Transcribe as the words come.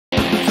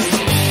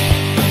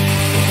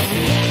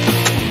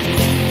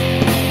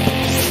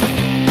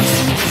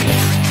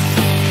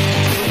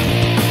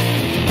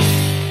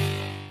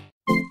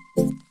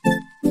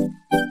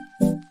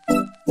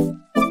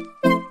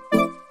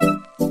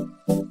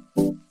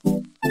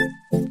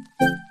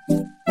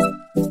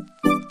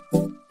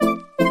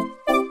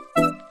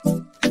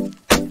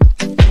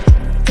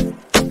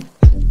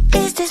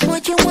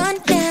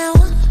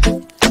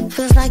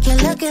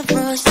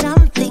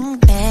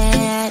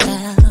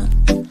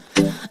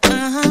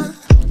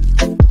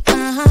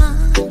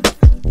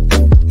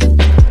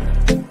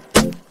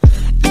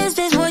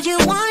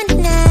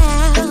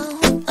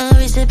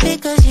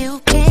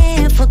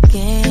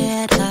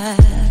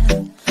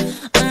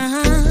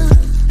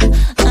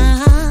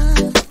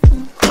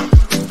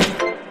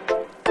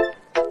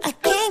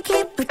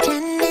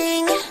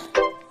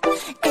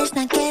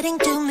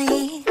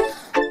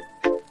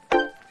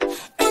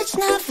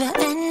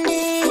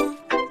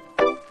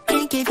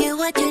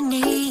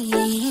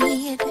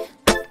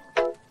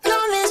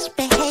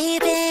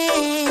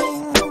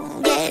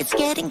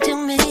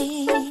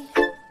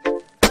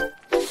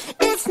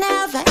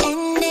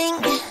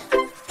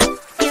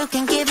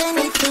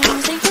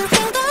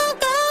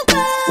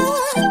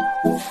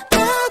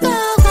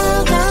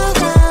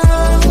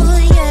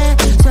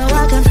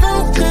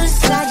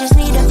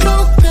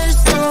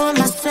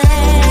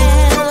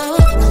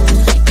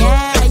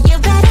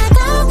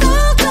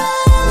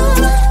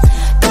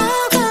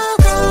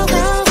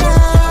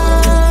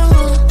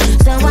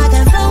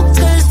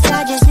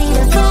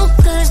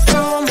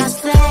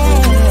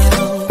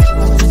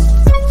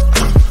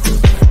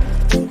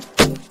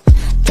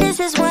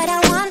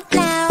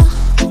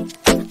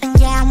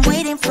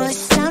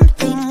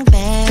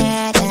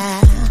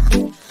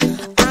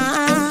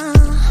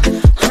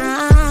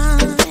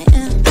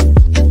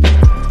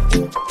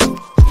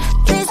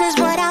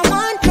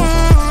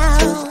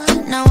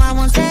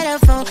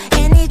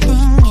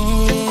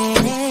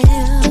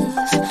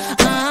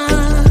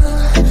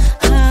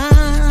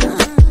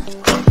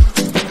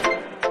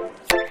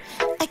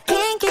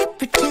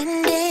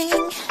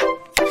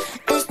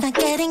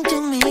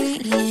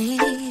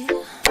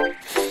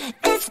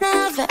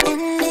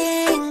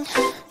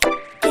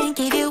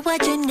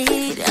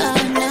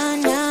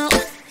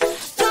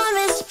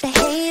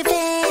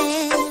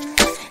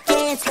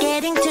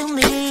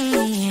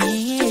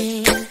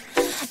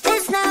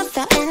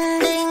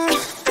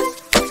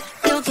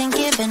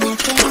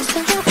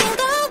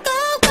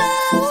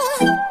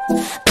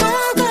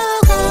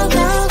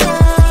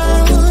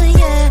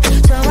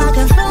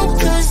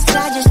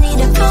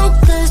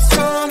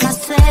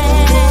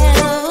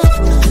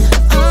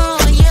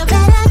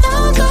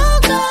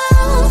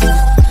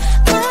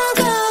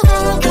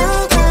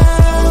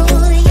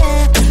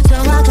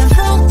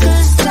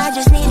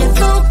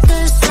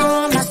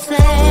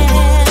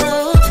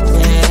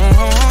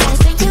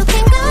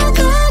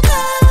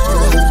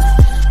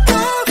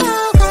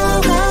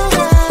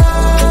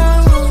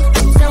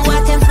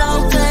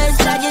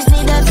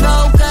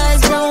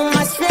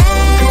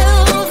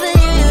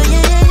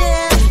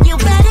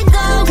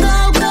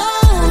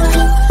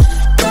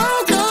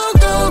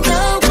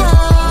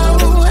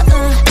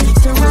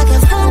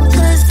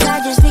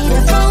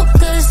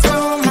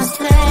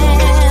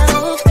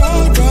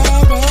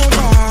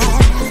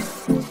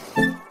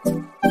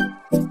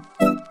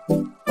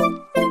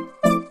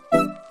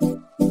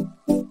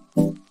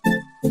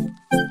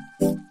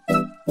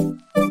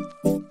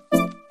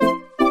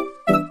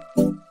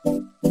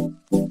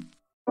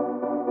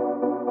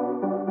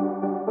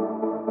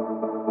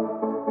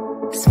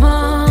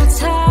Small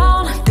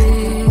town,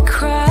 big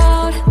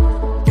crowd,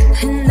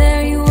 and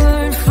there you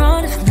were in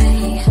front of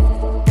me.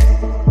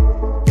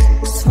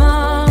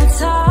 Small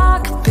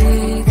talk,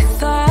 big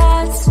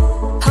thoughts,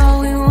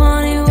 all we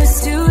wanted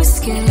was to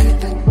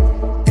escape.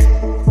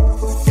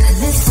 And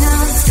this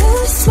sounds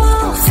too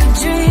small for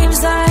dreams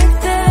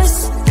like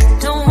this.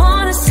 Don't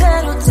wanna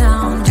settle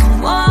down,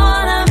 don't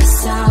wanna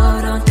miss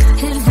out on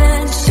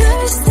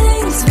adventures,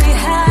 things we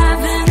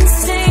haven't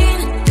seen.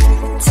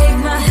 Take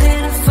my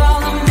hand and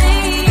follow me.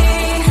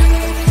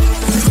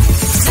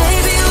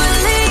 Baby, we're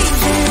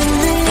leaving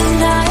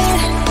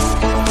midnight.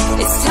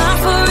 It's time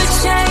for a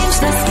change,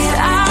 let's get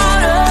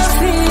out of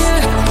here.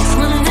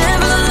 We'll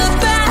never look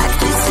back,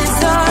 this is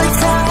our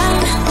time.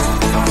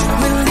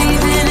 We're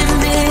leaving at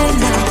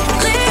midnight,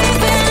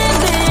 leaving at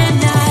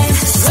midnight.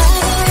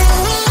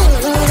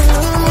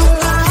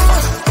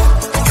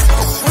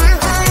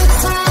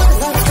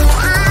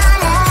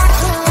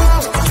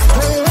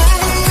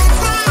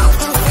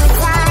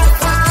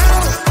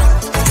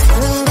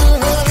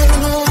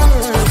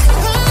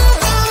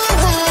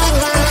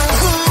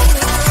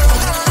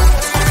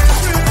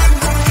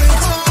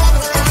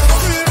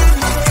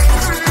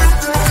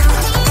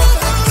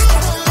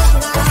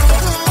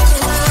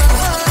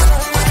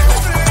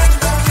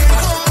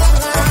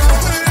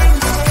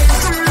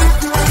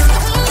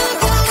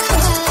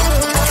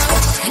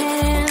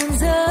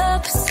 Hands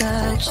up,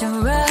 such a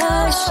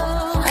rush.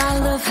 I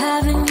love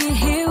having you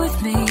here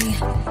with me.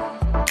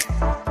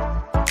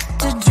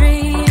 To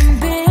dream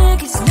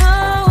big is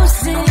no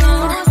sin.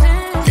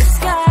 The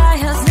sky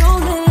has no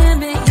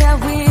limit, yeah,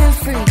 we're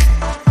free.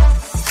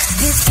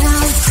 This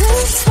sounds too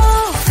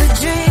small for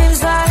dreams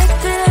like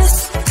this.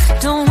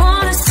 Don't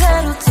wanna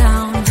settle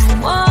down,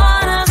 don't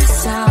wanna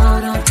miss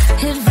out on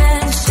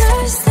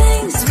adventures,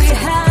 things we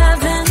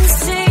haven't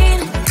seen.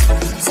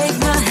 Take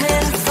my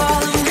hand and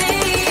follow me.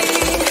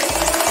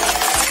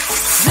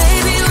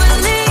 Baby, we're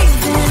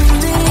leaving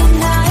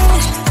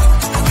midnight.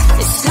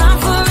 It's time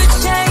for a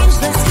change,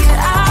 let's get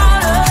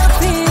out of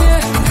here.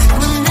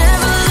 We'll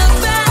never look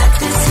back,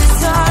 this is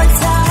our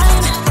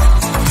time.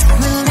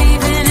 We're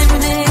leaving at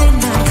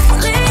midnight,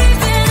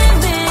 leaving at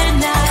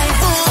midnight.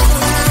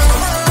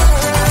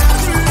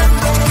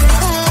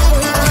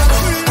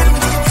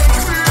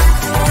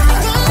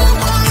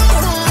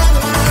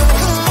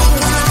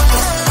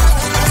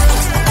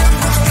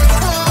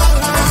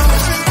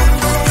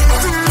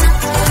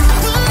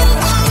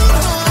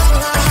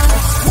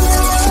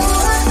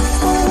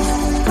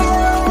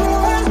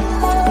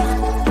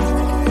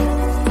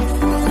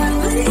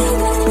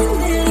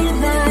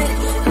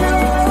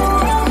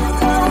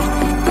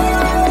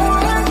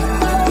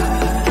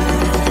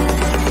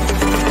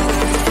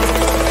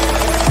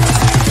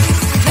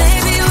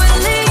 Baby, we're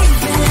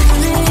leaving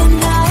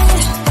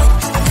midnight.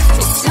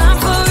 It's time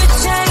for a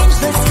change,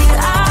 let's get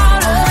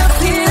out of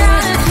here.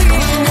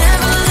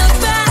 Never look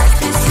back,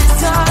 this is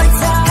our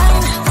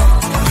time.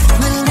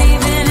 We're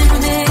leaving at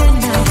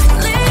midnight,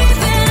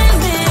 leaving at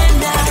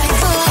midnight.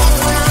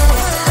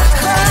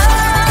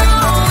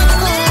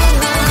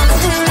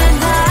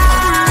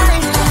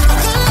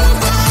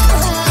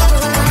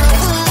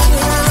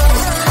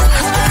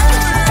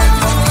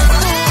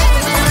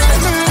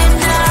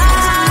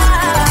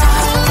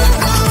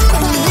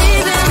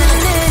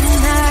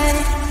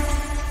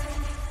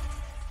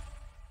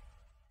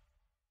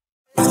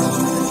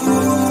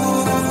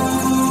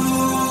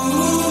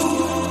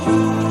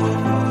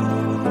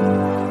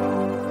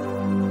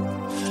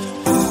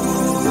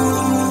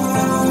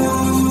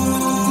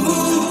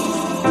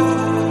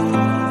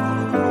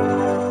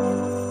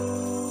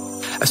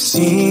 I've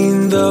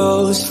seen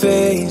those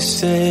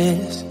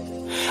faces,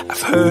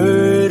 I've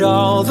heard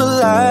all the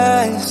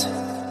lies,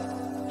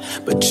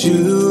 but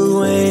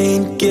you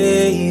ain't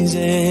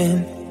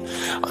gazing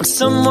on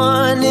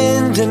someone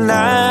in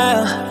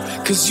denial.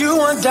 'Cause you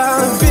want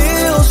dollar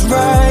bills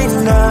right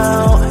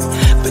now,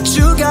 but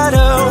you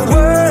gotta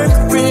work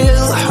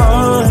real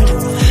hard.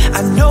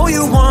 I know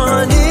you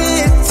want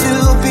it to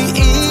be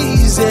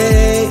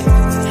easy,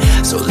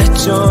 so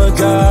let your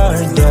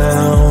guard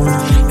down.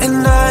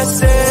 And I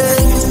said,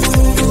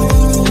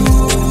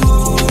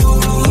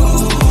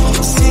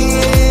 see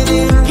it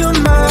in your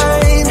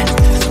mind,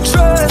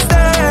 trust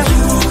that,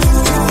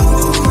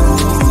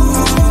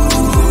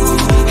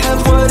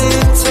 have what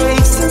it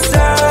takes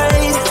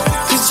inside,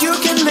 'cause you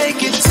can make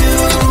it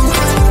too.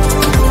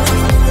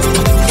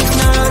 If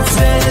not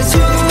says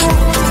you,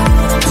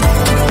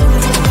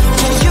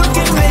 you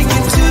can make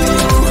it too.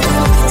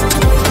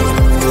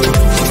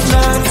 If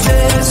not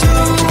says you,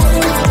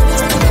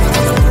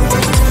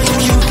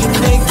 you can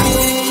make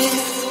it.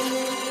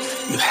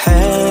 You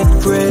had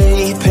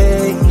great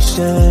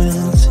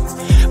patience,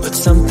 but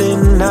something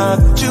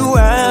knocked you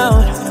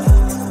out.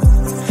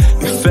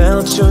 You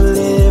felt your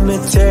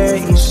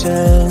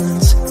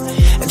limitations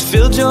and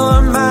filled your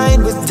mind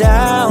with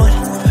doubt.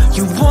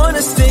 You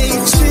wanna stay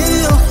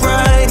chill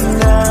right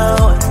now,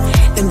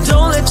 and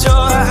don't let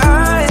your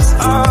eyes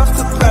off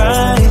the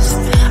prize.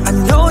 I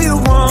know you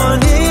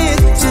want it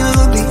to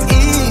be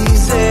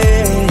easy,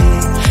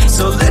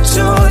 so let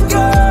your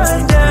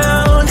guard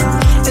down.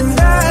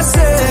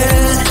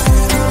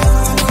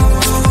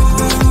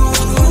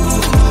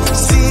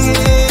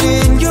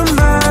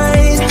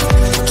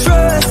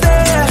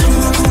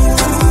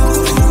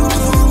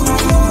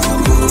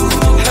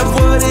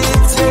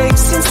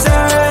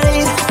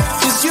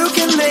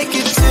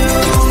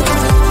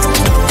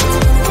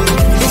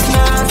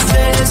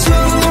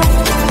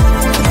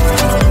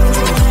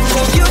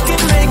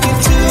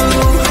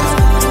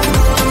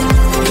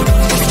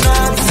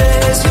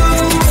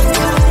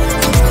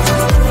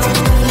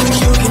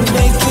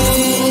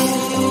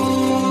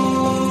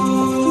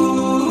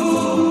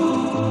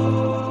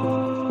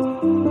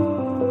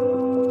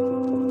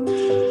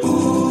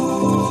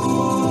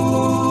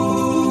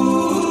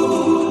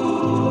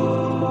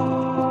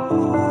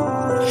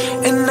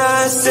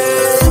 I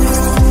said